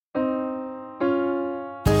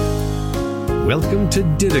Welcome to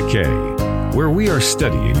Didache, where we are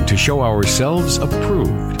studying to show ourselves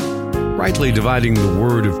approved, rightly dividing the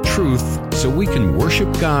word of truth so we can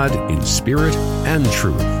worship God in spirit and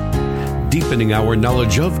truth, deepening our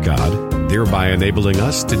knowledge of God, thereby enabling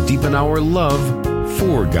us to deepen our love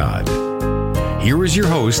for God. Here is your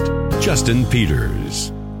host, Justin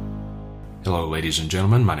Peters. Hello, ladies and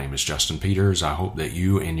gentlemen. My name is Justin Peters. I hope that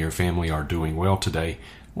you and your family are doing well today.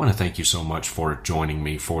 I want to thank you so much for joining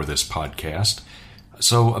me for this podcast.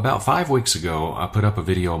 So about 5 weeks ago, I put up a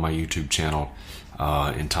video on my YouTube channel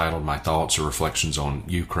entitled My Thoughts or Reflections on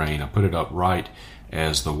Ukraine. I put it up right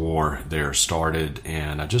as the war there started,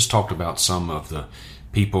 and I just talked about some of the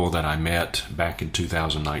people that I met back in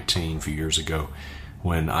 2019, a few years ago,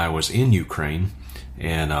 when I was in Ukraine,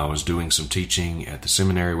 and I was doing some teaching at the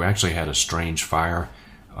seminary. We actually had a Strange Fire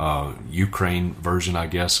Ukraine version, I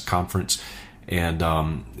guess, conference, and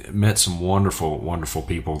met some wonderful, wonderful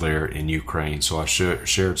people there in Ukraine. So I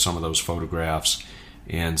shared some of those photographs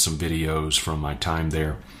and some videos from my time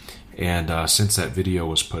there. And since that video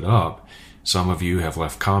was put up, some of you have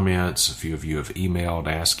left comments. A few of you have emailed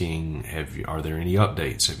asking, are there any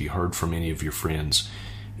updates? Have you heard from any of your friends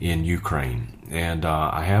in Ukraine? And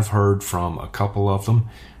I have heard from a couple of them.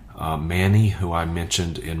 Manny, who I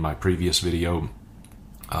mentioned in my previous video,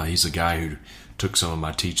 he's a guy who took some of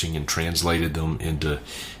my teaching and translated them into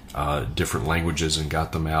different languages and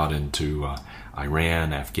got them out into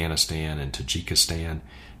Iran, Afghanistan, and Tajikistan.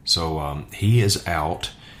 So he is out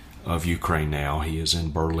of Ukraine now. He is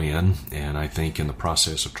in Berlin, and I think in the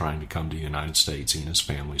process of trying to come to the United States, he and his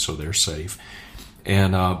family, so they're safe.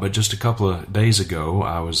 And but just a couple of days ago,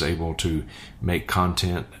 I was able to make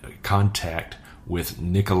contact with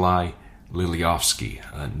Nikolai Liliovsky,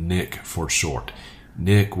 Nick for short.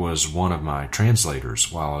 Nick was one of my translators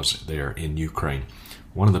while I was there in Ukraine.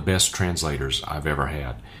 One of the best translators I've ever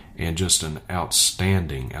had, and just an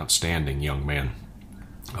outstanding young man.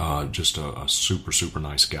 Just a super, super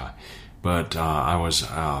nice guy. But I was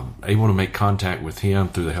able to make contact with him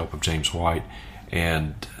through the help of James White,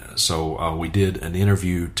 and so we did an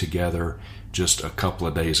interview together just a couple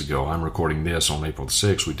of days ago. I'm recording this on April the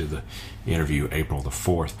 6th. We did the interview April the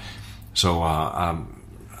 4th. So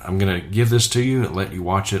I'm going to give this to you and let you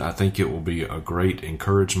watch it. I think it will be a great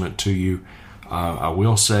encouragement to you. I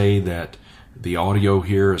will say that the audio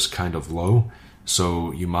here is kind of low,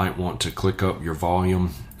 so you might want to click up your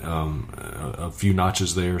volume a few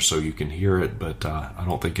notches there so you can hear it, but I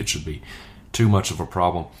don't think it should be too much of a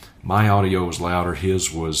problem. My audio was louder,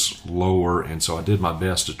 his was lower, and so I did my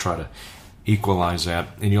best to try to equalize that.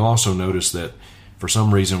 And you'll also notice that for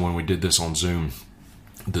some reason when we did this on Zoom,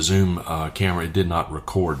 the Zoom camera, it did not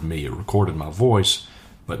record me. It recorded my voice,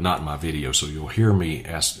 but not my video. So you'll hear me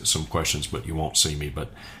ask some questions, but you won't see me.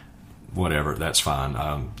 But whatever, that's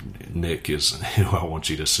fine. Nick is who I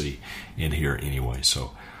want you to see in here anyway.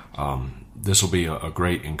 So this will be a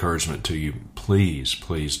great encouragement to you. Please,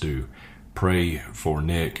 please do pray for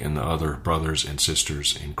Nick and the other brothers and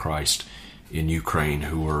sisters in Christ in Ukraine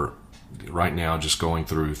who are right now just going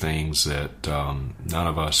through things that none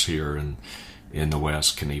of us here in the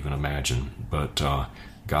West can even imagine. But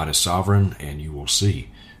God is sovereign, and you will see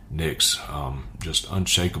Nick's just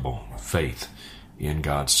unshakable faith in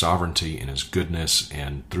God's sovereignty and His goodness,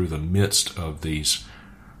 and through the midst of these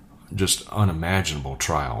just unimaginable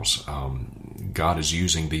trials, God is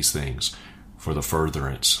using these things for the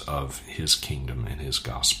furtherance of His kingdom and His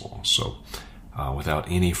gospel. So without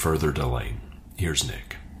any further delay, here's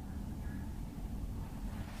Nick.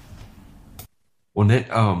 Well, Nick,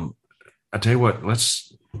 I tell you what,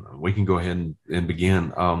 we can go ahead and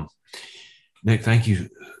begin. Nick, thank you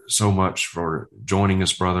so much for joining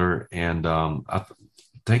us, brother. And I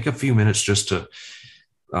take a few minutes just to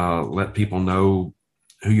let people know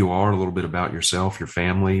who you are, a little bit about yourself, your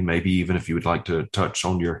family, maybe even if you would like to touch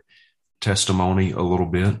on your testimony a little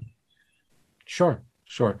bit. Sure.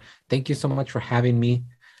 Thank you so much for having me.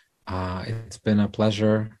 It's been a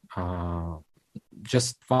pleasure.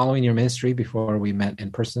 Just following your ministry before we met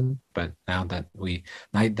in person, but now that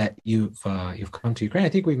you've come to Ukraine, I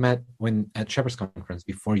think we met at Shepherd's Conference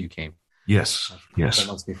before you came. Yes.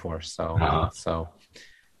 Months before. So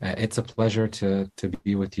it's a pleasure to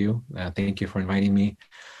be with you. Thank you for inviting me.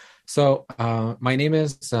 So my name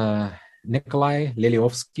is Nikolai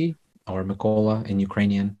Liliovsky, or Mykola in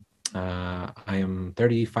Ukrainian. I am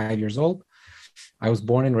 35 years old. I was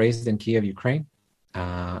born and raised in Kiev, Ukraine.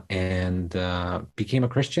 And became a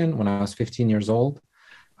Christian when I was 15 years old.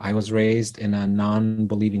 I was raised in a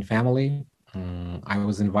non-believing family. I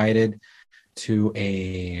was invited to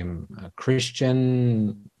a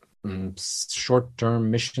Christian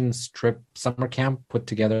short-term missions trip summer camp put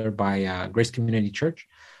together by Grace Community Church.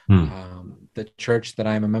 The church that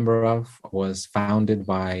I'm a member of was founded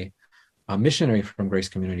by a missionary from Grace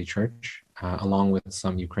Community Church, along with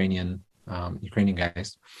some Ukrainian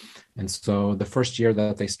guys. And so the first year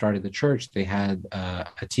that they started the church, they had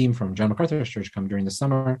a team from John MacArthur's church come during the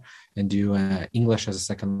summer and do English as a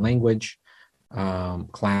second language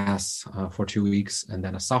class for 2 weeks, and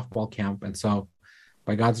then a softball camp. And so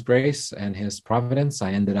by God's grace and his providence,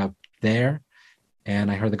 I ended up there, and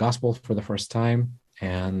I heard the gospel for the first time,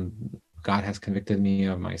 and God has convicted me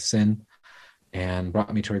of my sin and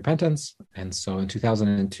brought me to repentance. And so in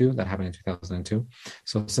 2002, that happened in 2002.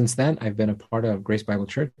 So since then, I've been a part of Grace Bible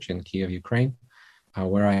Church in Kiev, Ukraine,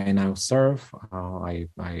 where I now serve.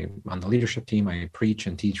 I'm on the leadership team. I preach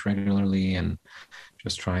and teach regularly and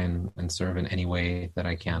just try and serve in any way that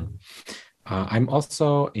I can. I'm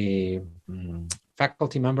also a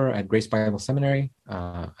faculty member at Grace Bible Seminary,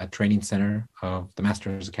 a training center of the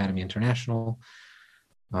Masters Academy International.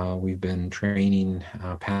 We've been training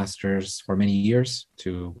pastors for many years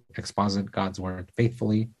to exposit God's word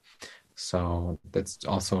faithfully. So that's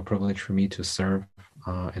also a privilege for me to serve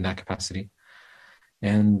in that capacity.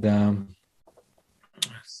 And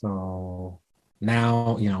so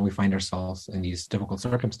now, we find ourselves in these difficult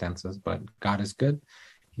circumstances, but God is good.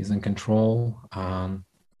 He's in control.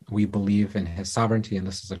 We believe in his sovereignty, and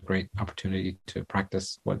this is a great opportunity to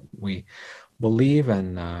practice what we believe.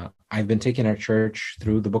 And I've been taking our church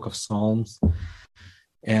through the book of Psalms.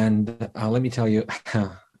 And let me tell you,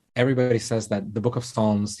 everybody says that the book of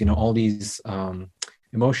Psalms, all these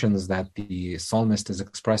emotions that the psalmist is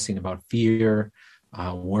expressing about fear,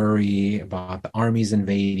 worry, about the armies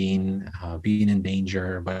invading, being in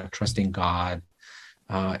danger, but trusting God,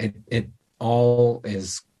 it all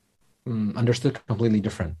is understood completely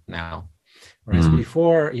different now. Whereas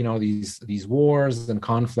before, these wars and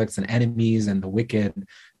conflicts and enemies and the wicked,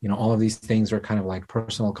 all of these things are kind of like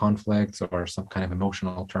personal conflicts or some kind of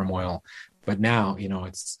emotional turmoil. But now,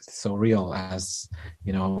 it's so real as,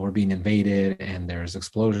 we're being invaded and there's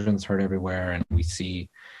explosions heard everywhere, and we see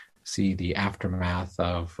the aftermath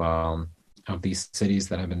of these cities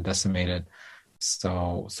that have been decimated.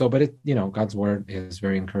 But God's word is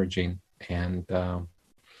very encouraging, and God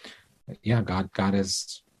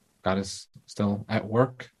is still at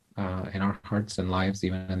work in our hearts and lives,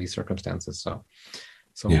 even in these circumstances. So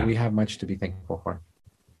we have much to be thankful for.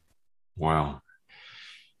 Wow.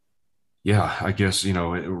 Yeah, I guess,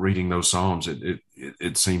 reading those Psalms,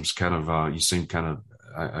 it seems kind of, you seem kind of,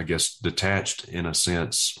 I guess, detached in a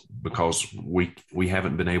sense, because we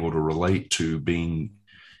haven't been able to relate to being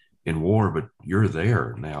in war, but you're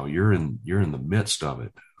there now. You're in the midst of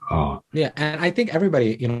it. Yeah, and I think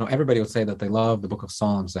everybody would say that they love the book of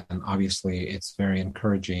Psalms, and obviously it's very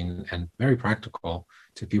encouraging and very practical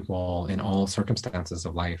to people in all circumstances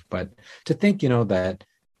of life. But to think, that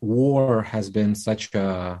war has been such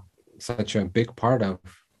a big part of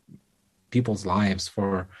people's lives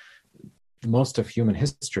for most of human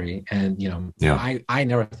history, and I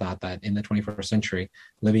never thought that in the 21st century,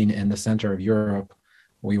 living in the center of Europe,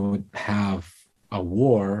 we would have a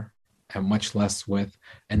war, and much less with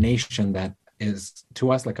a nation that is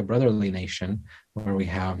to us like a brotherly nation, where we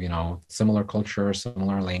have, similar culture,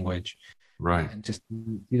 similar language. Right. And just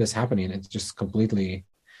see this happening. It's just completely,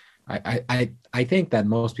 I think that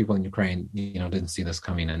most people in Ukraine, didn't see this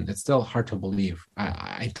coming, and it's still hard to believe.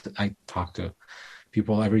 I talk to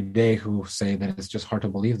people every day who say that it's just hard to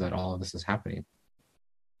believe that all of this is happening.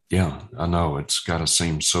 Yeah, I know. It's got to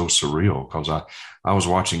seem so surreal, because I was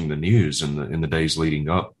watching the news in the days leading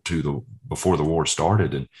up to before the war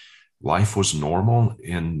started, and life was normal.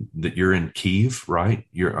 And that you're in Kyiv, right?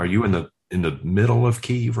 Are you in the middle of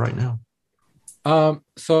Kyiv right now?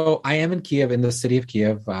 So I am in Kyiv, in the city of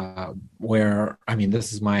Kyiv, where,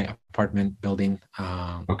 this is my apartment building.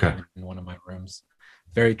 Okay. In one of my rooms.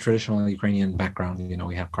 Very traditional Ukrainian background.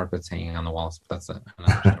 We have carpets hanging on the walls, but that's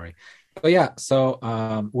another story. But yeah, so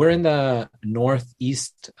we're in the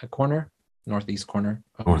northeast corner. Northeast,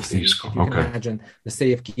 okay. You can imagine the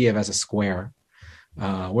city of Kyiv as a square.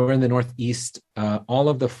 We're in the northeast. All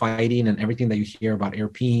of the fighting and everything that you hear about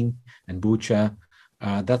Irpin and Bucha,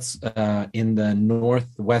 that's in the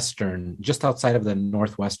northwestern, just outside of the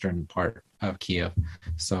northwestern part of Kyiv.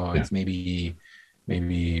 So it's maybe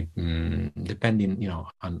depending,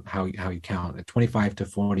 on how you count, 25 to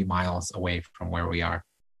 40 miles away from where we are.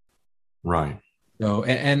 Right. So,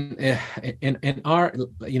 and in our,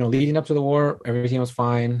 leading up to the war, everything was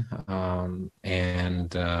fine.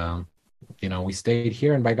 We stayed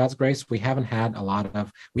here, and by God's grace, we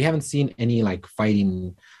haven't seen any like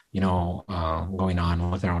fighting going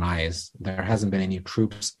on with our own eyes. There hasn't been any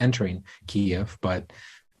troops entering Kiev, but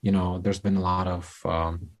there's been a lot of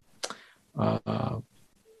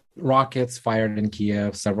rockets fired in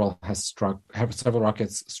Kiev. Several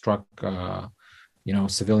rockets struck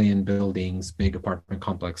civilian buildings, big apartment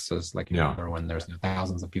complexes, like when there's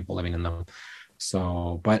thousands of people living in them.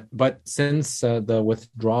 So, but since the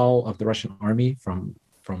withdrawal of the Russian army from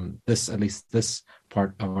this, at least this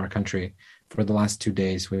part of our country, for the last 2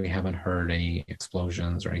 days, we haven't heard any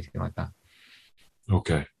explosions or anything like that.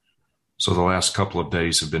 Okay. So the last couple of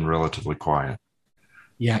days have been relatively quiet.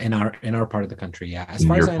 Yeah, in our part of the country, yeah. As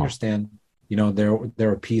far as I understand, there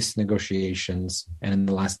are peace negotiations, and in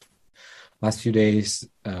the last few days,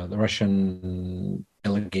 the Russian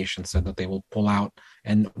delegation said that they will pull out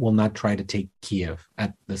and will not try to take Kiev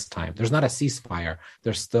at this time. There's not a ceasefire.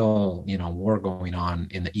 There's still, war going on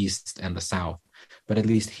in the east and the south. But at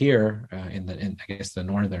least here, in I guess the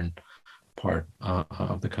northern part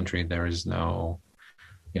of the country, there is no,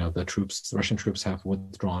 the Russian troops have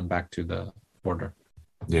withdrawn back to the border.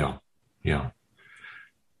 Yeah.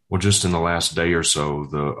 Well, just in the last day or so,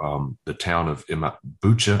 the town of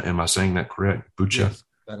Bucha, am I saying that correct? Bucha? Yes,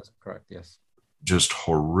 that is correct, yes. Just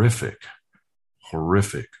horrific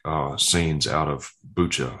scenes out of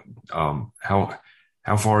Bucha.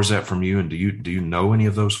 How far is that from you? And do you know any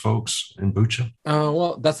of those folks in Bucha?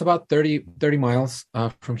 Well, that's about 30 miles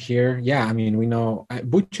from here. Yeah, I mean, we know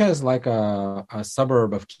Bucha is like a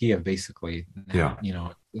suburb of Kiev, basically. Yeah.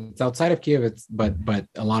 It's outside of Kiev, but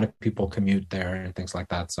a lot of people commute there and things like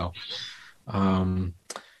that. So,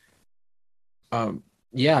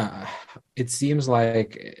 yeah, it seems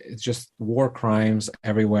like it's just war crimes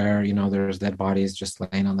everywhere. There's dead bodies just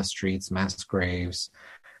laying on the streets, mass graves.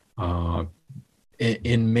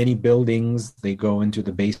 In many buildings, they go into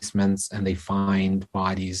the basements and they find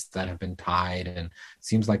bodies that have been tied, and it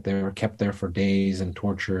seems like they were kept there for days and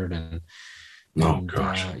tortured.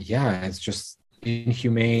 Yeah, it's just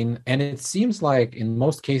inhumane. And it seems like in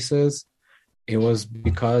most cases, it was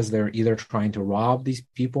because they're either trying to rob these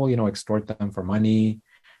people, extort them for money,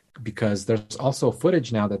 because there's also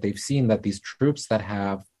footage now that they've seen that these troops that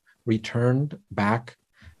have returned back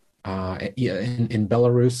in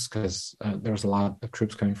Belarus, because there's a lot of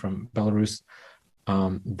troops coming from Belarus.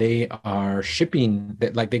 They are shipping,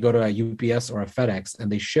 like they go to a UPS or a FedEx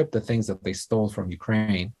and they ship the things that they stole from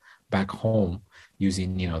Ukraine back home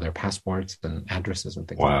using, their passports and addresses and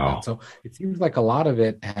things like that. So it seems like a lot of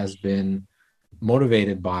it has been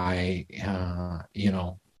motivated by,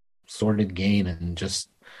 sordid gain and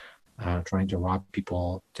just trying to rob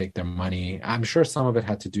people, take their money. I'm sure some of it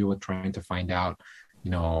had to do with trying to find out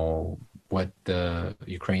what the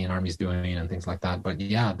Ukrainian army is doing and things like that. But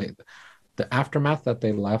yeah, the aftermath that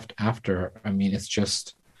they left after, I mean, it's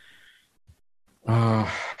just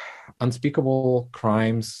unspeakable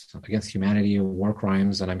crimes against humanity, war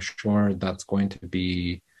crimes, and I'm sure that's going to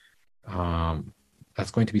be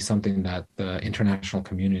something that the international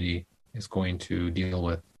community is going to deal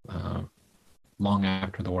with long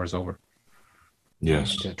after the war is over.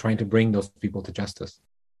 Yes, trying to bring those people to justice.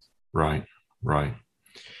 Right.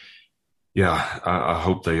 Yeah, I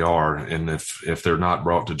hope they are. And if they're not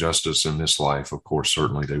brought to justice in this life, of course,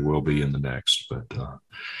 certainly they will be in the next. But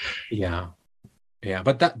yeah.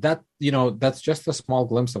 But that that's just a small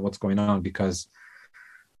glimpse of what's going on, because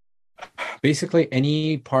basically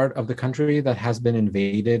any part of the country that has been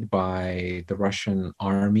invaded by the Russian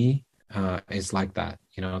army is like that.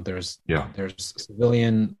 There's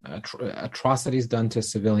civilian atrocities done to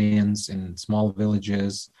civilians in small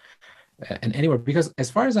villages. And anywhere, because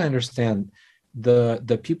as far as I understand,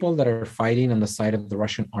 the people that are fighting on the side of the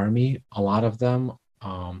Russian army, a lot of them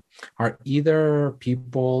are either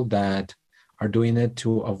people that are doing it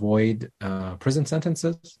to avoid prison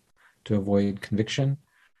sentences, to avoid conviction,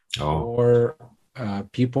 or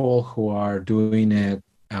people who are doing it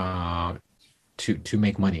to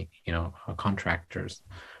make money, contractors.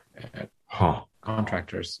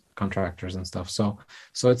 Contractors and stuff. So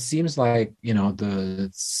it seems like,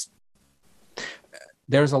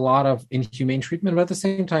 there's a lot of inhumane treatment, but at the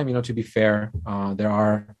same time, to be fair, there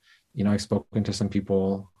are, I've spoken to some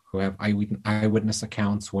people who have eyewitness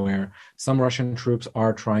accounts where some Russian troops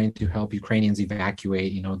are trying to help Ukrainians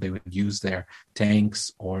evacuate. They would use their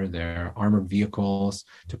tanks or their armored vehicles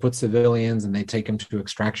to put civilians, and they take them to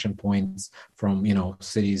extraction points from,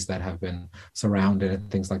 cities that have been surrounded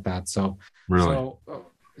and things like that. So, really?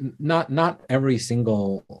 Not every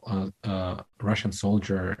single Russian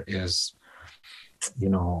soldier is,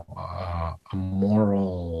 a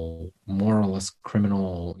moralist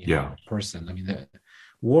criminal person. I mean,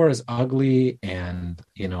 war is ugly, and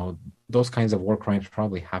those kinds of war crimes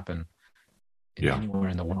probably happen anywhere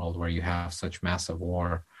in the world where you have such massive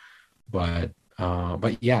war. But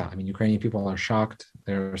yeah, I mean, Ukrainian people are shocked.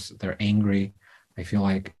 They're angry. I feel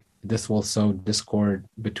like this will sow discord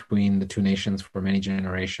between the two nations for many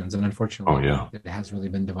generations, and unfortunately, it has really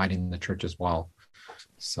been dividing the church as well.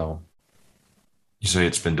 So, you say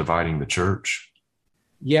it's been dividing the church?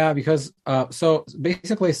 Yeah, because so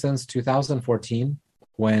basically since 2014,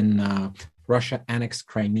 when Russia annexed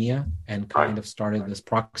Crimea and kind of started this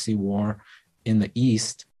proxy war in the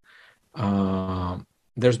East,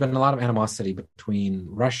 there's been a lot of animosity between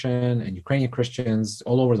Russian and Ukrainian Christians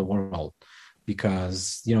all over the world,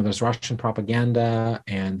 because there's Russian propaganda,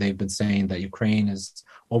 and they've been saying that Ukraine is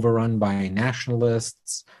overrun by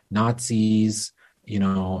nationalists, Nazis,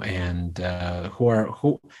 and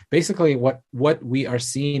who basically what we are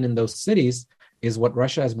seeing in those cities is what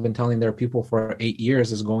Russia has been telling their people for 8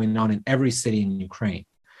 years is going on in every city in Ukraine.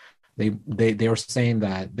 They are saying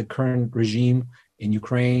that the current regime in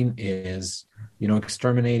Ukraine is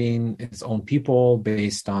exterminating its own people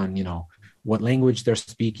based on what language they're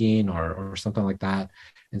speaking or something like that.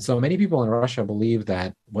 And so many people in Russia believe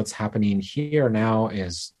that what's happening here now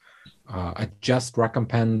is a just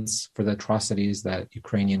recompense for the atrocities that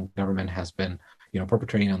Ukrainian government has been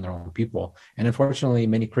perpetrating on their own people. And unfortunately,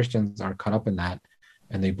 many Christians are caught up in that,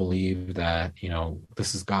 and they believe that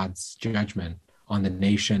this is God's judgment on the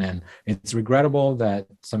nation. And it's regrettable that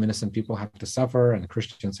some innocent people have to suffer and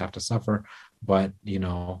Christians have to suffer, but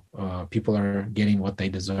people are getting what they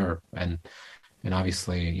deserve. And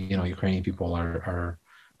obviously, Ukrainian people are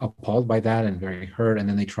appalled by that and very hurt, and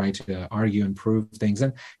then they try to argue and prove things.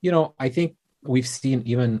 And I think we've seen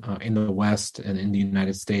even in the West and in the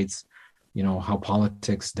United States, how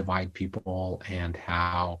politics divide people, and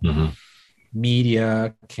how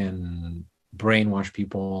media can brainwash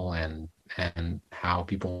people, and how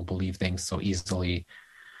people believe things so easily.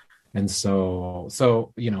 And so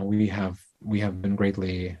we have been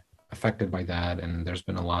greatly affected by that, and there's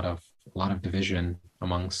been a lot of division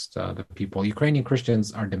amongst the people. Ukrainian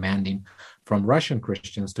Christians are demanding from Russian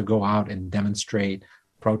Christians to go out and demonstrate,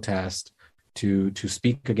 protest, to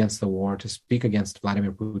speak against the war, to speak against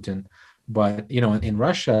Vladimir Putin. But in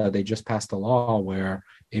Russia, they just passed a law where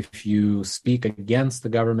if you speak against the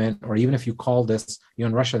government, or even if you call this,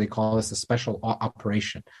 in Russia they call this a special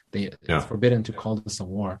operation. It's forbidden to call this a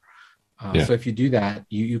war. So if you do that,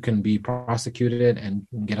 you can be prosecuted and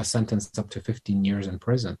get a sentence up to 15 years in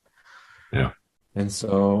prison. Yeah. And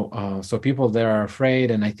so people there are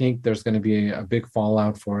afraid, and I think there's going to be a big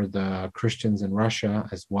fallout for the Christians in Russia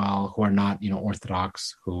as well, who are not,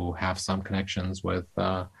 Orthodox, who have some connections with,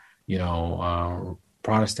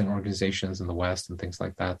 Protestant organizations in the West and things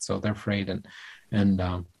like that. So they're afraid, and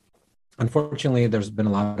unfortunately, there's been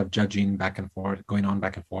a lot of judging going on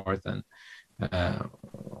back and forth, and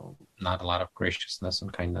not a lot of graciousness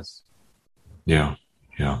and kindness. Yeah.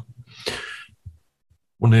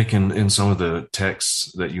 Well, Nick, in some of the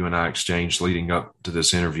texts that you and I exchanged leading up to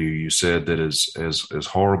this interview, you said that as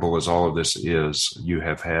horrible as all of this is,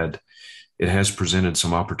 it has presented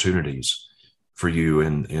some opportunities for you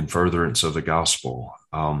in furtherance of the gospel.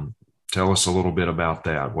 Tell us a little bit about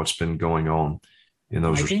that. What's been going on in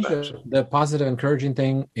those respects? I think the positive, encouraging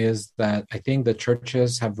thing is that I think the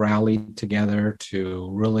churches have rallied together to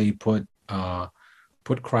really put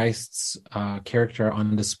Christ's character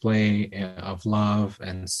on display of love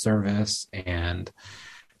and service. And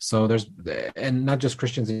so and not just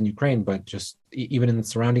Christians in Ukraine, but just even in the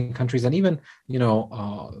surrounding countries, and even,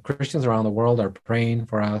 Christians around the world are praying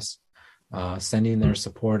for us, sending their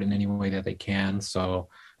support in any way that they can. So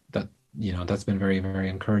that, that's been very, very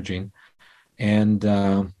encouraging.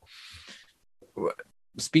 And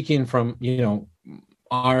speaking from,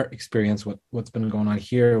 our experience, what's been going on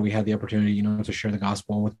here, we had the opportunity, to share the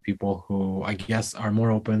gospel with people who I guess are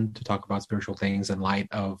more open to talk about spiritual things in light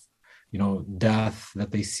of, death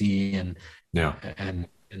that they see, and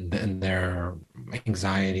their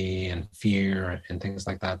anxiety and fear and things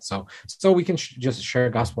like that. So we can just share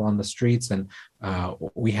gospel on the streets, and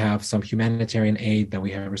we have some humanitarian aid that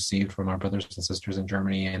we have received from our brothers and sisters in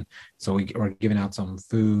Germany, and so we're giving out some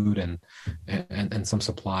food and some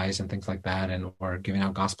supplies and things like that, and we're giving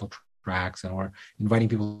out gospel tracts, and we're inviting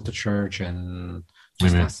people to church. And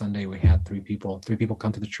just last Sunday we had three people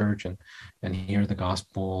come to the church and hear the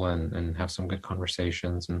gospel and have some good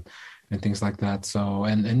conversations and things like that. So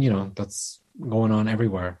and that's going on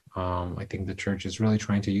everywhere. I think the church is really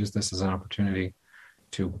trying to use this as an opportunity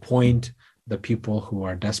to point the people who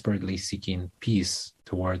are desperately seeking peace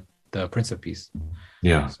toward the Prince of Peace.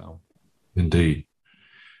 Yeah. So, indeed.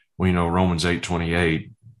 Well, Romans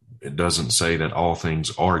 8:28, it doesn't say that all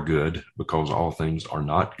things are good, because all things are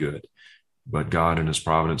not good. But God in his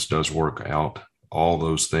providence does work out all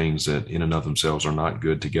those things that in and of themselves are not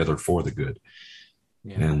good together for the good.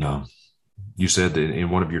 Yeah. And you said that in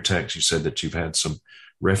one of your texts, you said that you've had some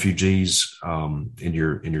refugees in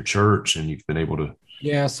your church, and you've been able to.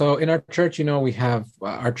 Yeah, so in our church, we have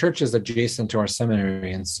our church is adjacent to our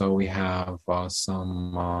seminary, and so we have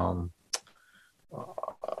some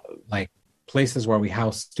like places where we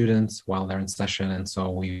house students while they're in session, and so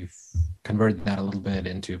we've converted that a little bit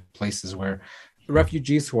into places where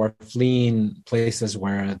refugees who are fleeing places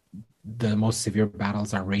where the most severe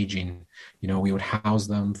battles are raging, we would house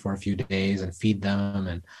them for a few days and feed them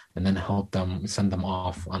and then help them, send them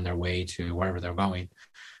off on their way to wherever they're going.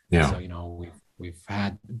 Yeah. So we've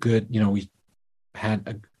had good, we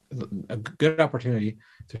had a good opportunity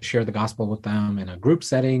to share the gospel with them in a group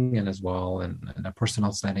setting and as well in a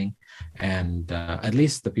personal setting. And at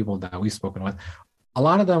least the people that we've spoken with, a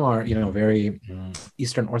lot of them are, very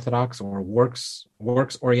Eastern Orthodox or works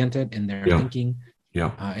oriented in their thinking,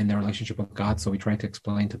 in their relationship with God. So we try to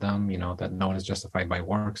explain to them, that no one is justified by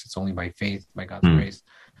works; it's only by faith, by God's grace,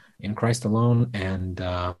 in Christ alone. And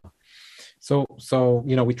so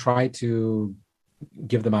we try to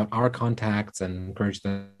give them out our contacts and encourage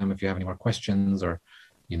them if you have any more questions or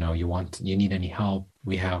you need any help.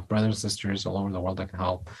 We have brothers and sisters all over the world that can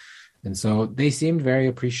help. And so they seemed very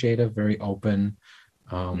appreciative, very open.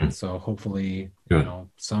 So hopefully,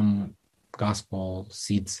 some gospel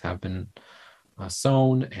seeds have been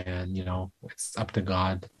sown, and it's up to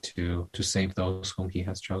God to save those whom He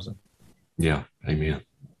has chosen. Yeah, amen.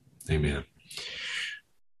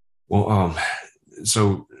 Well,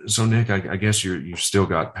 so Nick, I guess you've still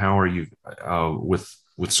got power. You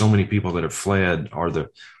with so many people that have fled, are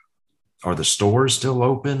the stores still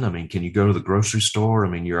open? I mean, can you go to the grocery store? I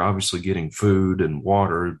mean, you're obviously getting food and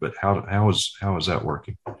water, but how is that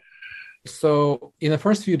working? So in the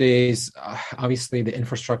first few days, obviously the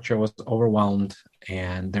infrastructure was overwhelmed,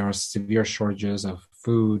 and there were severe shortages of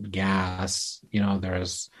food, gas.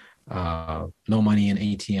 There's no money in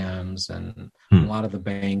ATMs, and a lot of the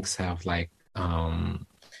banks have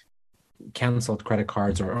canceled credit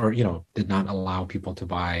cards or did not allow people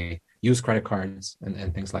to use credit cards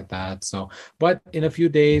and things like that. So, but in a few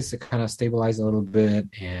days, it kind of stabilized a little bit,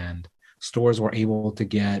 and stores were able to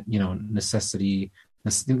get, necessity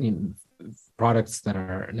products that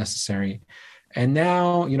are necessary. And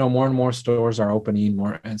now, more and more stores are opening,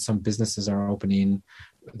 and some businesses are opening.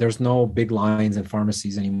 There's no big lines in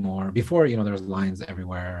pharmacies anymore. Before, there's lines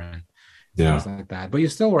everywhere and things like that. But we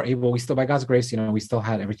still, by God's grace, we still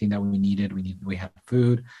had everything that we needed. We had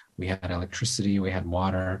food, we had electricity, we had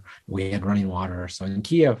water, we had running water. So in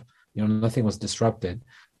Kiev, nothing was disrupted.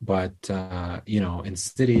 But, in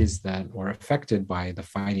cities that were affected by the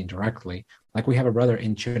fighting directly, like we have a brother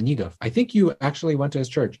in Chernigov. I think you actually went to his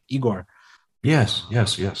church, Igor. Yes.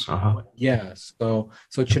 Uh-huh. Yeah. So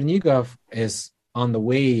Chernigov is on the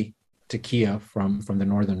way to Kiev from the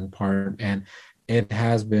northern part, and it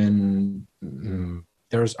has been,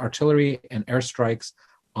 there's artillery and airstrikes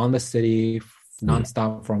on the city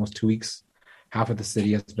nonstop for almost 2 weeks. Half of the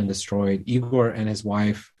city has been destroyed. Igor and his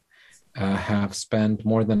wife have spent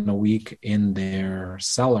more than a week in their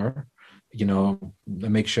cellar, the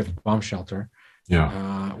makeshift bomb shelter,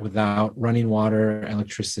 without running water,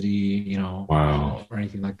 electricity, wow, or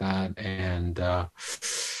anything like that. And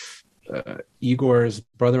Igor's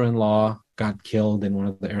brother-in-law got killed in one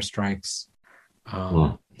of the airstrikes.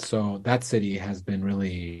 So that city has been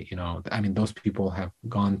really, those people have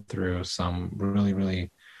gone through some really,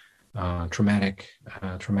 really traumatic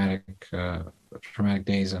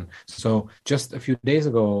days. And so just a few days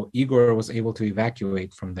ago, Igor was able to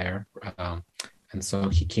evacuate from there. And so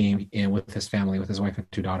he came in with his family, with his wife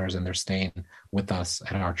and 2 daughters, and they're staying with us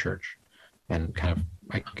at our church. And kind of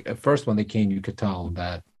at first when they came, you could tell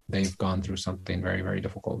that they've gone through something very, very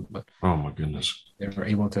difficult, but oh my goodness, they were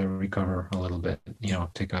able to recover a little bit,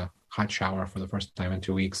 take a hot shower for the first time in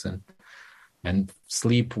 2 weeks and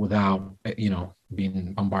sleep without,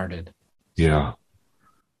 being bombarded. Yeah.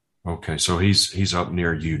 Okay. So he's up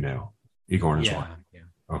near you now, Igor and his wife. Yeah.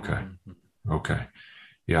 Okay. Mm-hmm. Okay.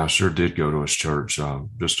 Yeah, I sure did go to his church.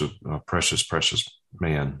 Just a precious, precious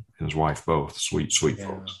man and his wife, both sweet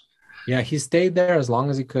folks. Yeah, he stayed there as long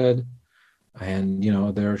as he could. And,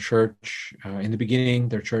 their church, in the beginning,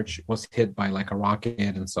 their church was hit by like a rocket.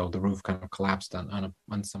 And so the roof kind of collapsed on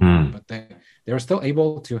some, but they were still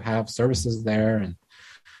able to have services there. And,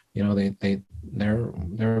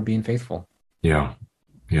 they're being faithful. Yeah.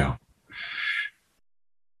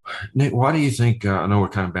 Nick, why do you think? I know we're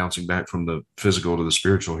kind of bouncing back from the physical to the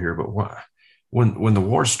spiritual here, but why, when the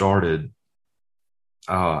war started,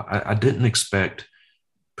 I didn't expect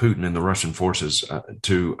Putin and the Russian forces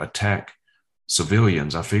to attack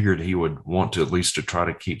civilians. I figured he would want to at least to try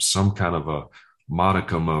to keep some kind of a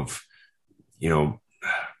modicum of, you know,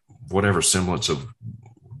 whatever semblance of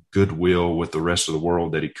goodwill with the rest of the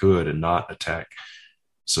world that he could, and not attack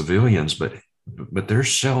civilians. But they're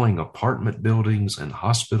shelling apartment buildings and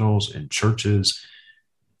hospitals and churches,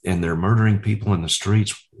 and they're murdering people in the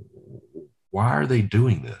streets. Why are they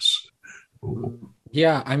doing this?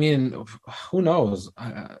 Yeah, I mean, who knows?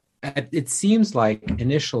 It seems like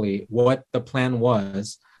initially what the plan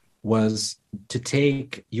was to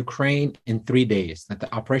take Ukraine in 3 days, that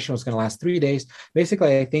the operation was going to last 3 days.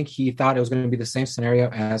 Basically, I think he thought it was going to be the same scenario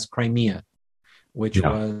as Crimea, which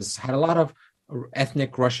had a lot of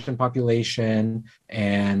ethnic Russian population.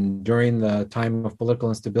 And during the time of political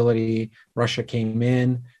instability, Russia came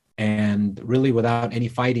in and really without any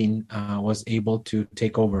fighting was able to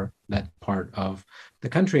take over that part of the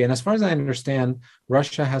country. And as far as I understand,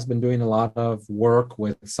 Russia has been doing a lot of work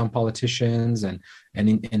with some politicians and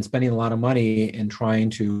spending a lot of money in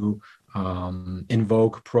trying to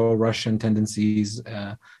invoke pro-Russian tendencies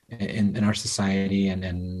in our society,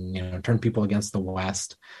 and turn people against the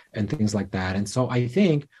West and things like that. And so I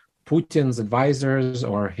think Putin's advisors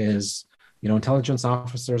or his intelligence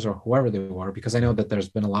officers or whoever they were, because I know that there's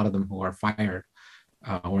been a lot of them who are fired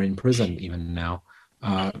or in prison even now,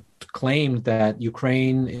 claimed that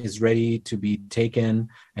Ukraine is ready to be taken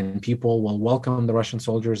and people will welcome the Russian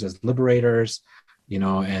soldiers as liberators,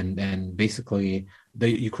 and basically the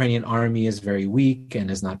Ukrainian army is very weak and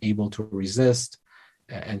is not able to resist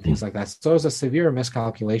and things like that. So it's a severe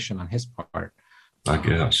miscalculation on his part, I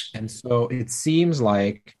guess. And so it seems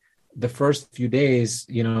like the first few days,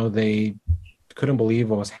 they couldn't believe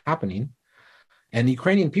what was happening. And the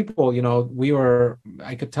Ukrainian people,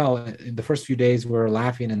 I could tell in the first few days we were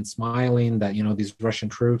laughing and smiling that, these Russian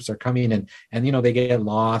troops are coming and they get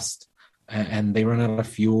lost and they run out of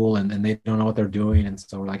fuel and they don't know what they're doing. And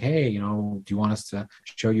so we're like, hey, do you want us to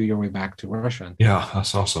show you your way back to Russia? Yeah, I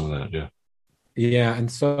saw some of that. Yeah. Yeah. And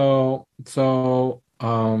so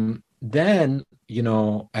then,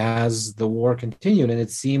 as the war continued and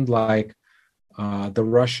it seemed like the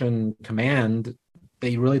Russian command,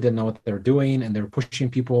 they really didn't know what they were doing, and they were pushing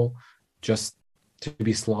people just to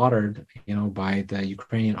be slaughtered, by the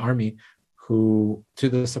Ukrainian army, who, to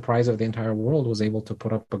the surprise of the entire world, was able to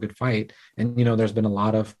put up a good fight. And there's been a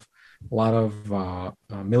lot of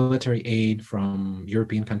military aid from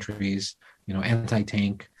European countries,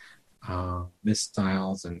 anti-tank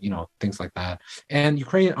missiles and things like that. And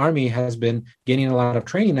Ukrainian army has been gaining a lot of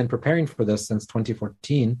training and preparing for this since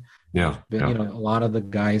 2014. Yeah, a lot of the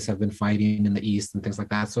guys have been fighting in the East and things like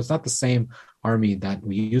that. So it's not the same army that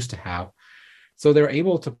we used to have. So they're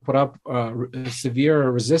able to put up severe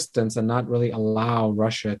resistance and not really allow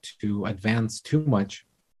Russia to advance too much.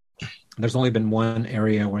 There's only been one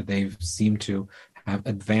area where they've seemed to have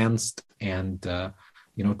advanced and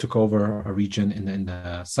took over a region in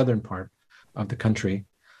the southern part of the country,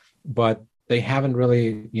 but they haven't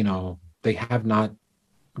really, they have not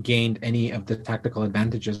gained any of the tactical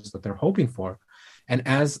advantages that they're hoping for. And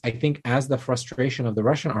as the frustration of the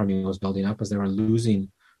Russian army was building up, as they were losing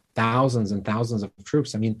thousands and thousands of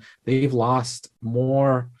troops, I mean, they've lost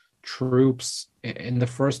more troops in the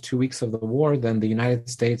first 2 weeks of the war than the United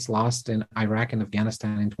States lost in Iraq and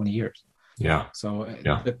Afghanistan in 20 years. Yeah. So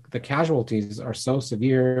the casualties are so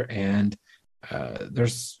severe, and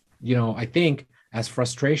there's, I think as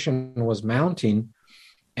frustration was mounting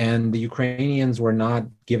and the Ukrainians were not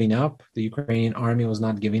giving up, the Ukrainian army was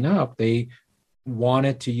not giving up, they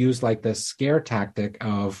wanted to use like the scare tactic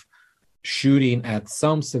of shooting at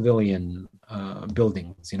some civilian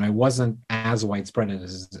buildings. It wasn't as widespread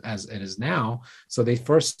as it is now. So they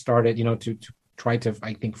first started, to try to,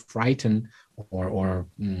 I think, frighten or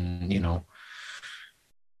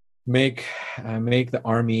make the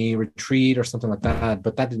army retreat or something like that,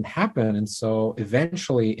 but that didn't happen. And so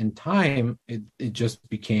eventually in time it just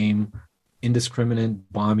became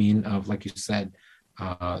indiscriminate bombing of, like you said,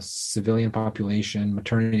 civilian population,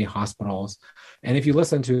 maternity hospitals. And if you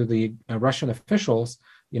listen to the Russian officials,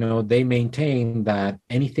 they maintain that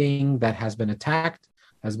anything that has been attacked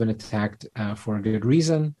for a good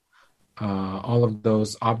reason. All of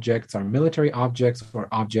those objects are military objects or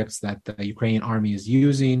objects that the Ukrainian army is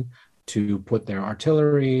using to put their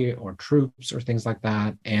artillery or troops or things like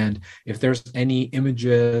that. And if there's any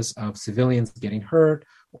images of civilians getting hurt,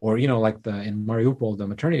 or, like in Mariupol, the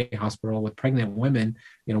maternity hospital with pregnant women,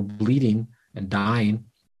 bleeding and dying,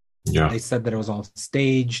 Yeah. They said that it was all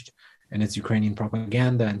staged and it's Ukrainian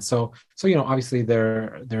propaganda. And so obviously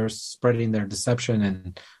they're spreading their deception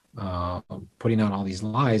and putting out all these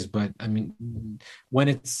lies. But I mean, when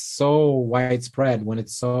it's so widespread, when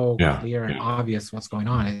it's so clear and obvious what's going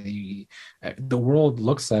on, the world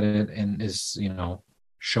looks at it and is,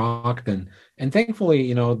 shocked. And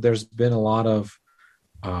thankfully, there's been a lot of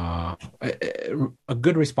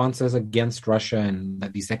good responses against Russia and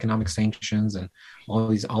these economic sanctions and all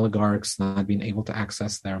these oligarchs not being able to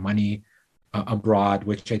access their money abroad,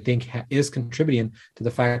 which I think is contributing to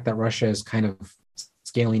the fact that Russia is kind of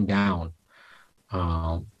scaling down.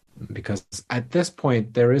 Because at this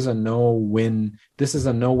point, there is a no-win. This is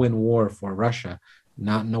a no-win war for Russia,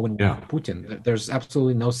 not no-win war for Putin. There's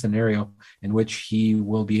absolutely no scenario in which he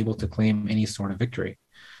will be able to claim any sort of victory.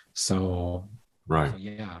 So, right. So,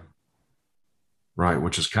 yeah. Right,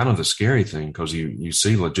 which is kind of the scary thing, because you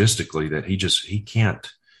see logistically that he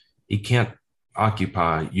can't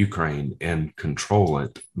occupy Ukraine and control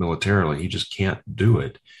it militarily. He just can't do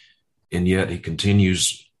it. And yet he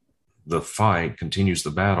continues the fight, continues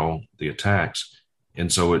the battle, the attacks.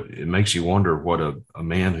 And so it makes you wonder what a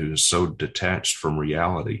man who is so detached from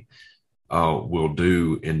reality will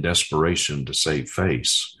do in desperation to save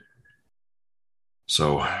face.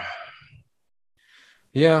 So,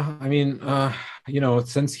 yeah, I mean,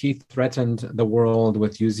 since he threatened the world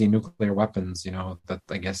with using nuclear weapons, that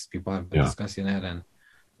I guess people have been discussing it, and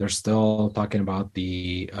they're still talking about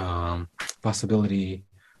the possibility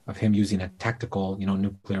of him using a tactical,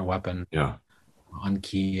 nuclear weapon on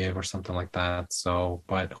Kiev or something like that. So,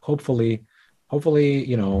 but hopefully, he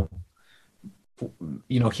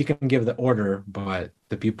can give the order, but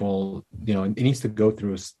the people, it needs to go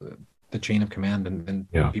through the chain of command, and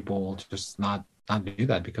people will just not do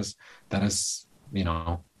that, because that is,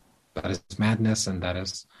 that is madness, and that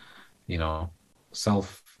is,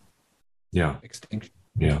 self extinction.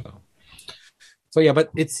 Yeah. So yeah, but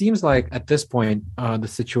it seems like at this point, the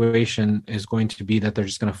situation is going to be that they're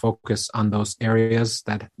just going to focus on those areas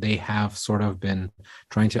that they have sort of been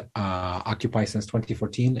trying to occupy since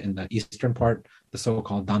 2014 in the eastern part, the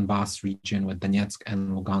so-called Donbass region with Donetsk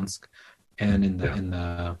and Lugansk, and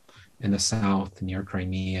in the south near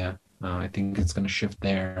Crimea. I think it's going to shift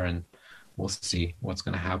there, and we'll see what's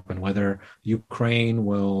going to happen. Whether Ukraine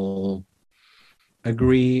will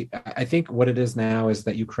agree. I think what it is now is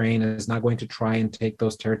that Ukraine is not going to try and take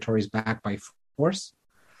those territories back by force.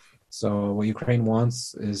 So what Ukraine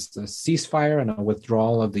wants is a ceasefire and a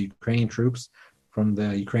withdrawal of the Ukrainian troops from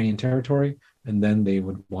the Ukrainian territory, and then they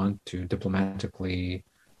would want to diplomatically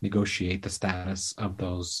negotiate the status of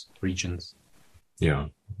those regions. Yeah.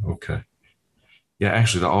 Okay. Yeah,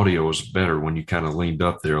 actually, the audio was better when you kind of leaned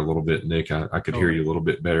up there a little bit, Nick. I could hear you a little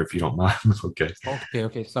bit better, if you don't mind. Okay.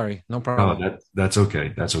 Okay. Sorry. No problem. That's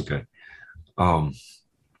okay. That's okay.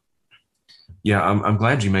 Yeah, I'm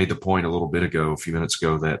glad you made the point a few minutes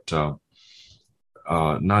ago, that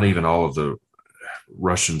not even all of the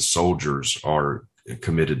Russian soldiers are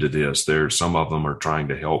committed to this. Some of them are trying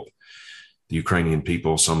to help the Ukrainian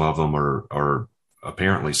people. Some of them are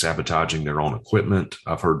apparently sabotaging their own equipment.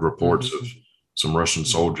 I've heard reports of some Russian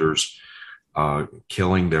soldiers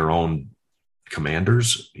killing their own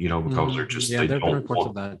commanders, because they're just there have been reports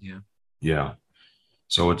of that. Yeah.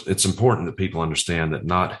 So it's important that people understand that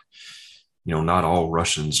not all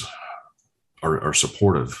Russians are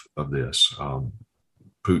supportive of this.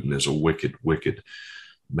 Putin is a wicked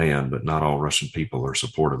man, but not all Russian people are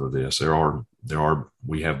supportive of this.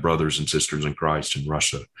 We have brothers and sisters in Christ in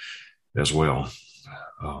Russia as well.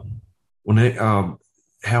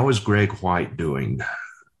 How is Greg White doing?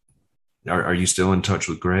 Are you still in touch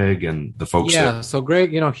with Greg and the folks? Yeah, so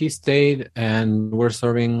Greg, he stayed, and we're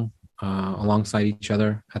serving alongside each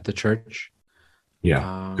other at the church.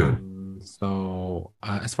 Yeah, good. So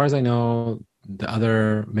as far as I know, the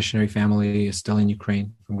other missionary family is still in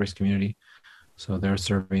Ukraine from Grace Community. So they're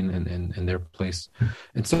serving in their place.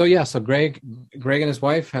 And so, so Greg and his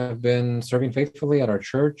wife have been serving faithfully at our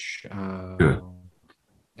church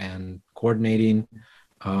and coordinating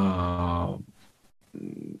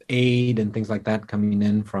aid and things like that coming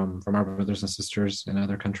in from our brothers and sisters in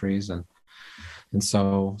other countries, and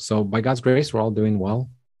so by God's grace, we're all doing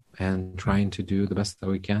well and trying to do the best that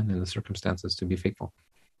we can in the circumstances to be faithful.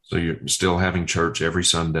 So you're still having church every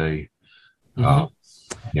Sunday? Yeah.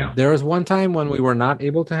 There was one time when we were not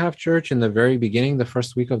able to have church in the very beginning, the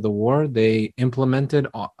first week of the war. They implemented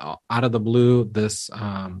out of the blue this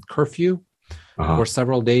curfew. For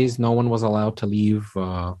several days, no one was allowed to leave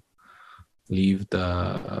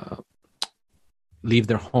their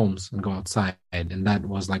homes and go outside, and that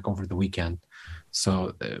was like over the weekend.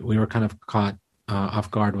 So we were kind of caught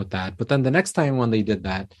off guard with that. But then the next time when they did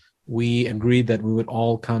that, we agreed that we would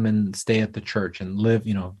all come and stay at the church and live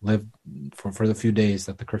for the few days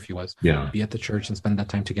that the curfew was. Yeah. Be at the church and spend that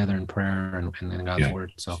time together in prayer and in God's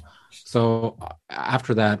word. So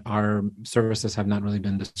after that, our services have not really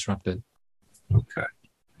been disrupted.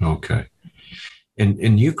 Okay.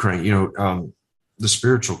 In Ukraine, the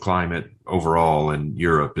spiritual climate overall in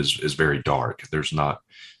Europe is very dark. There's not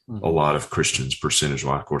a lot of Christians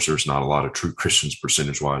percentage-wise. Of course, there's not a lot of true Christians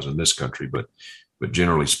percentage-wise in this country, but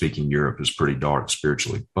generally speaking, Europe is pretty dark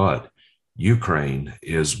spiritually. But Ukraine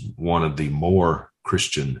is one of the more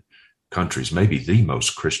Christian countries, maybe the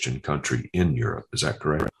most Christian country in Europe. Is that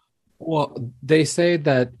correct? Well, they say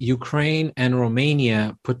that Ukraine and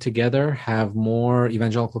Romania put together have more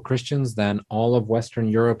evangelical Christians than all of Western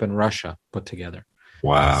Europe and Russia put together.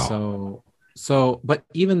 Wow. But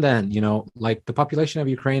even then, like the population of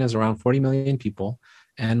Ukraine is around 40 million people.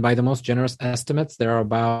 And by the most generous estimates, there are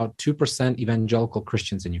about 2% evangelical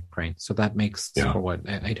Christians in Ukraine. So that makes for what,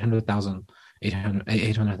 800,000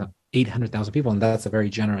 people. And that's a very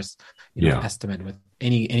generous estimate with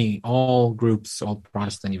all groups, all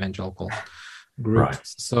Protestant evangelical groups. Right.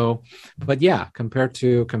 So, but yeah, compared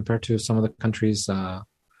to some of the countries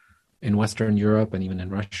in Western Europe and even in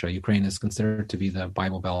Russia, Ukraine is considered to be the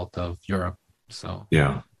Bible Belt of Europe. So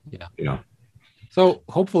yeah. So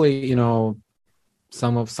hopefully,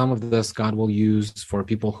 some of this God will use for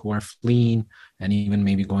people who are fleeing and even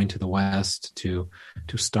maybe going to the West to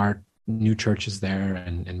start new churches there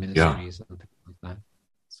and ministries and things like that.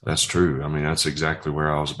 So. That's true. I mean, that's exactly where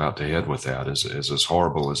I was about to head with that. Is as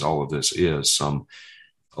horrible as all of this is,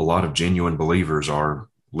 a lot of genuine believers are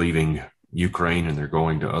leaving Ukraine and they're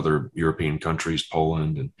going to other European countries,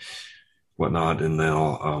 Poland and whatnot, and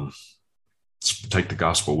they'll take the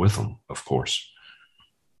gospel with them, of course.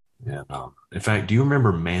 And in fact, do you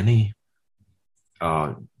remember Manny?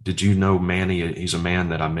 Did you know Manny? He's a man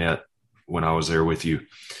that I met when I was there with you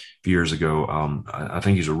a few years ago. I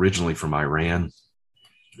think he's originally from Iran.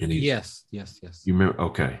 And yes. You remember?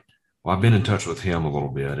 Okay. Well, I've been in touch with him a little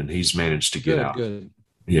bit, and he's managed to get out. Good.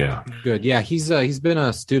 Yeah. Good. Yeah. He's been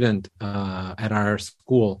a student at our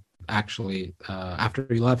school. Actually, after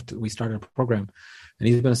he left, we started a program, and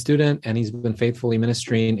he's been a student, and he's been faithfully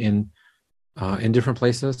ministering in different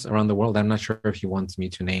places around the world. I'm not sure if he wants me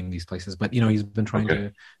to name these places, but he's been trying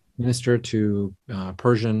to minister to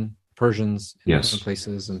Persians in different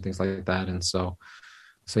places and things like that. And so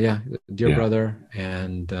yeah, dear brother,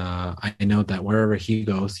 and I know that wherever he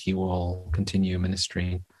goes, he will continue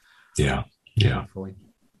ministering. Yeah. Hopefully.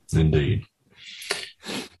 Indeed.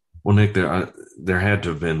 Well, Nick, there had to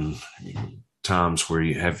have been times where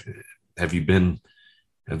has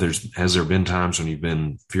there been times when you've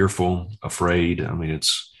been fearful, afraid? I mean,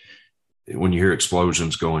 it's when you hear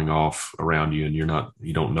explosions going off around you and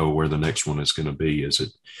you don't know where the next one is going to be. Has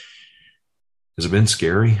it been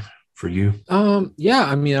scary for you? Yeah,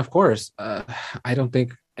 I mean, of course, I don't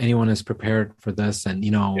think anyone is prepared for this. And,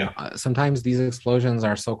 sometimes these explosions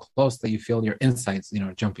are so close that you feel your insides,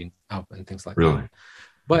 jumping up and things like that.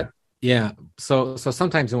 But so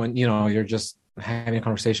sometimes when, you're just having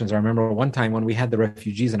conversations. I remember one time when we had the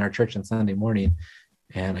refugees in our church on Sunday morning,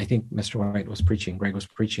 and I think Mr. White was preaching, Greg was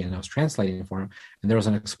preaching, and I was translating for him, and there was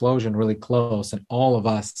an explosion really close, and all of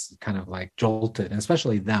us kind of like jolted, and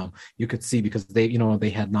especially them, you could see, because they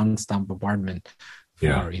had nonstop bombardment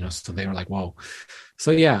so they were like, whoa.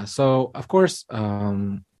 So of course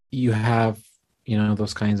you have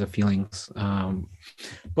those kinds of feelings,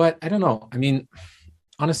 but I don't know, I mean,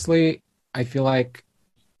 honestly, I feel like,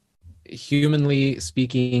 humanly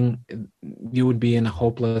speaking, you would be in a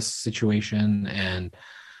hopeless situation and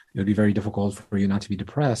it would be very difficult for you not to be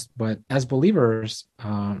depressed. But as believers,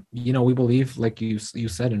 we believe, like you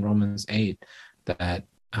said in Romans 8, that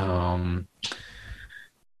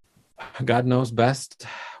God knows best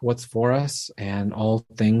what's for us, and all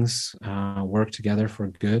things work together for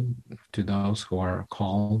good to those who are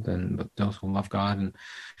called and those who love God.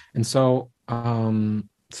 And so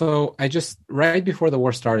I just, right before the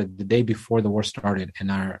war started, the day before the war started, in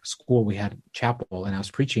our school, we had chapel, and I was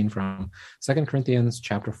preaching from 2 Corinthians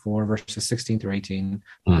chapter 4, verses 16 through 18,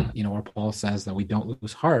 where Paul says that we don't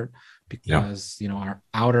lose heart because, our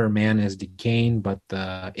outer man is decaying, but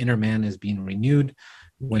the inner man is being renewed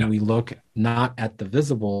when we look not at the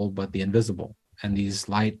visible, but the invisible. And these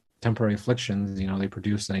light temporary afflictions, they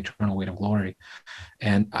produce an eternal weight of glory.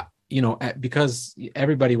 And because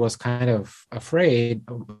everybody was kind of afraid,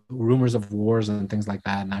 rumors of wars and things like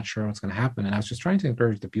that, not sure what's going to happen. And I was just trying to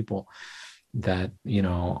encourage the people that,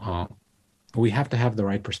 we have to have the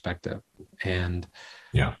right perspective. And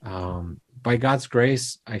Yeah. By God's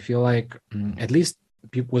grace, I feel like at least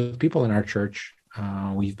with people in our church,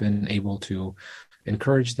 we've been able to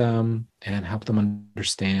encourage them and help them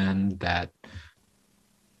understand that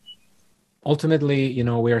ultimately,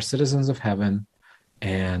 we are citizens of heaven,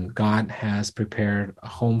 and God has prepared a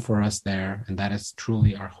home for us there, and that is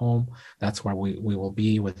truly our home. That's where we will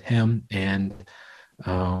be with Him. And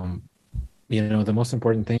the most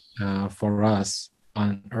important thing for us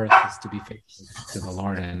on earth is to be faithful to the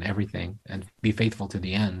Lord and everything, and be faithful to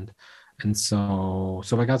the end. And so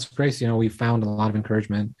by God's grace, we found a lot of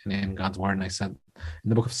encouragement in God's word. And I said in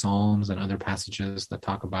the book of Psalms and other passages that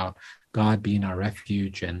talk about God being our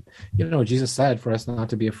refuge. And, Jesus said for us not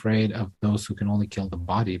to be afraid of those who can only kill the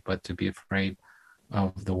body, but to be afraid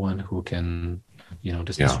of the one who can,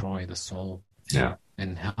 just destroy the soul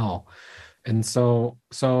in hell. And so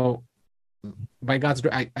by God's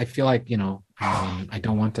grace, I feel like, I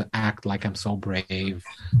don't want to act like I'm so brave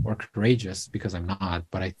or courageous, because I'm not,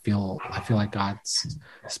 but I feel like God's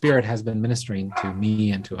Spirit has been ministering to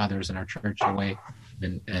me and to others in our church away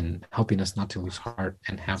and helping us not to lose heart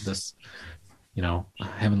and have this,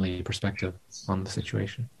 heavenly perspective on the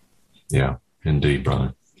situation. Yeah, indeed,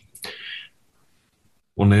 brother.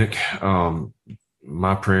 Well, Nick,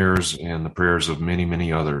 my prayers and the prayers of many,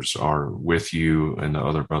 many others are with you and the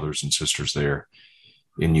other brothers and sisters there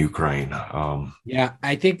in Ukraine.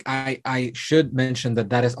 I think I should mention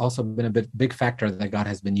that has also been a big factor that God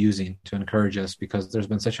has been using to encourage us, because there's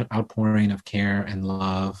been such an outpouring of care and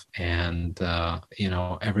love, and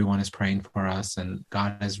everyone is praying for us, and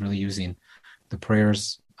God is really using the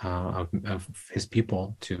prayers of His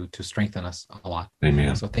people to strengthen us a lot.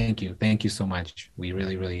 Amen. So thank you so much. We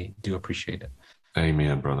really, really do appreciate it.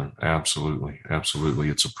 Amen, brother. Absolutely.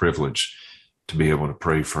 It's a privilege to be able to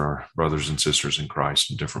pray for our brothers and sisters in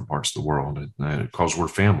Christ in different parts of the world, because we're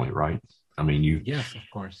family, right? I mean, yes, of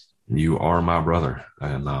course, you are my brother,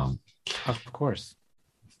 and of course,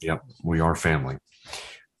 yep, we are family.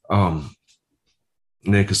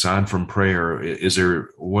 Nick, aside from prayer,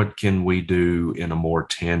 what can we do in a more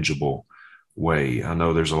tangible way? I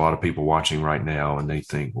know there's a lot of people watching right now, and they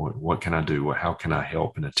think, what can I do? How can I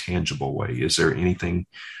help in a tangible way? Is there anything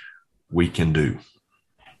we can do?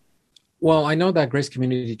 Well, I know that Grace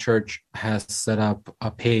Community Church has set up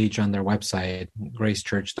a page on their website,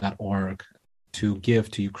 gracechurch.org, to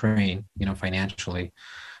give to Ukraine, financially.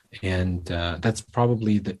 And that's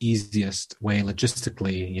probably the easiest way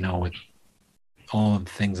logistically, with all of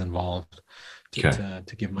the things involved to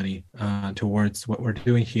give money towards what we're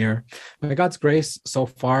doing here. By God's grace, so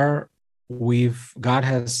far, God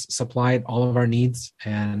has supplied all of our needs,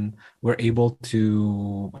 and we're able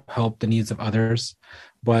to help the needs of others.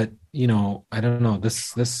 But, I don't know,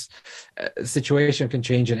 this situation can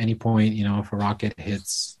change at any point, if a rocket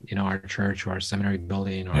hits, our church or our seminary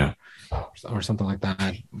building or something like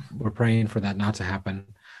that. We're praying for that not to happen.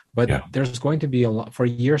 But there's going to be a lot for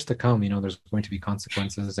years to come, there's going to be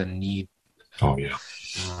consequences and need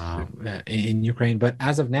in Ukraine. But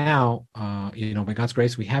as of now, by God's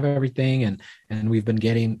grace, we have everything, and we've been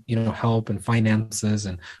getting, help and finances,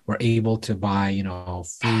 and we're able to buy,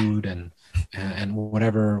 food and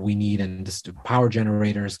whatever we need, and just power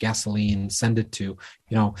generators, gasoline, send it to,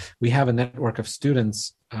 we have a network of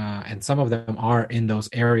students, and some of them are in those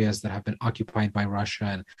areas that have been occupied by Russia,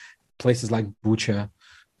 and places like Bucha,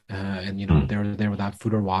 and they're there without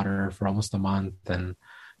food or water for almost a month, and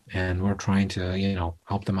we're trying to,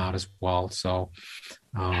 help them out as well. So,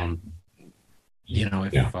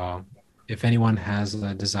 if anyone has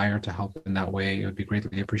a desire to help in that way, it would be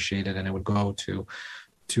greatly appreciated, and it would go to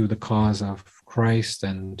the cause of Christ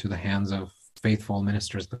and to the hands of faithful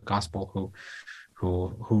ministers of the gospel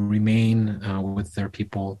who remain with their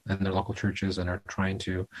people and their local churches and are trying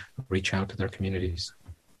to reach out to their communities.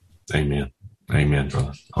 Amen,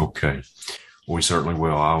 brother. Okay. We certainly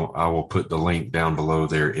will. I will put the link down below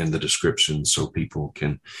there in the description so people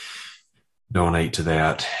can donate to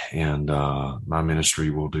that, and my ministry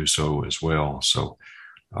will do so as well. So,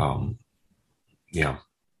 brother,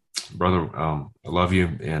 I love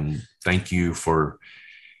you, and thank you for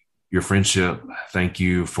your friendship. Thank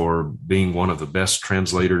you for being one of the best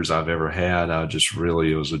translators I've ever had.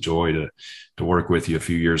 It was a joy to work with you a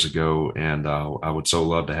few years ago, and I would so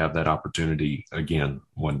love to have that opportunity again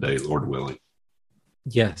one day, Lord willing.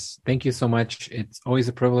 Yes, thank you so much. It's always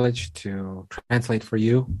a privilege to translate for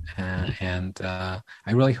you, and I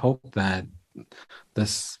really hope that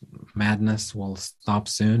this madness will stop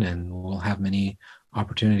soon, and we'll have many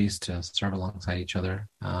opportunities to serve alongside each other.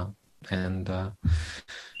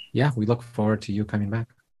 We look forward to you coming back.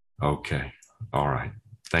 Okay. All right.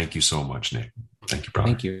 Thank you so much, Nick. Thank you,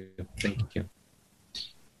 brother. Thank you.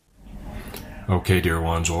 Okay, dear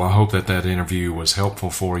ones. Well, I hope that interview was helpful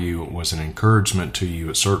for you. It was an encouragement to you.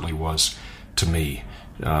 It certainly was to me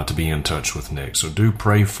to be in touch with Nick. So do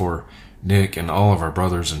pray for Nick and all of our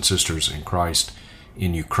brothers and sisters in Christ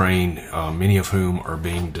in Ukraine, many of whom are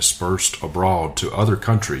being dispersed abroad to other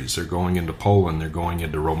countries. They're going into Poland, they're going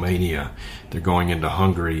into Romania, they're going into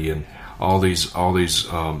Hungary, and all these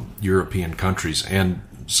European countries. And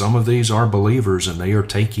some of these are believers, and they are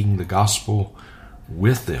taking the gospel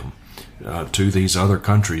with them to these other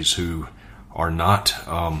countries who are not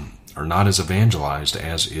as evangelized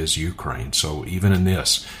as is Ukraine. So even in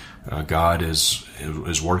this, God is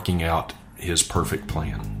working out His perfect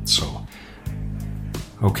plan. So,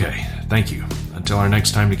 okay, thank you. Until our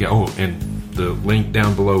next time together. Oh, and the link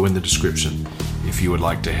down below in the description, if you would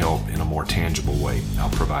like to help in a more tangible way,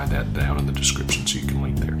 I'll provide that down in the description so you can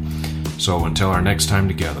link there. So until our next time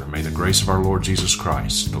together, may the grace of our Lord Jesus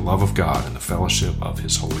Christ, the love of God, and the fellowship of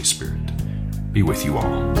His Holy Spirit be with you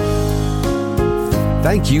all.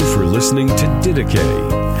 Thank you for listening to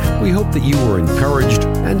Didache. We hope that you were encouraged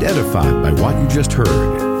and edified by what you just heard.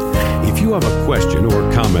 If you have a question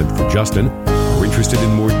or comment for Justin, are interested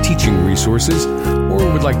in more teaching resources,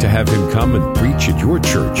 or would like to have him come and preach at your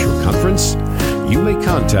church or conference, you may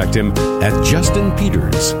contact him at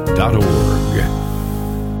justinpeters.org.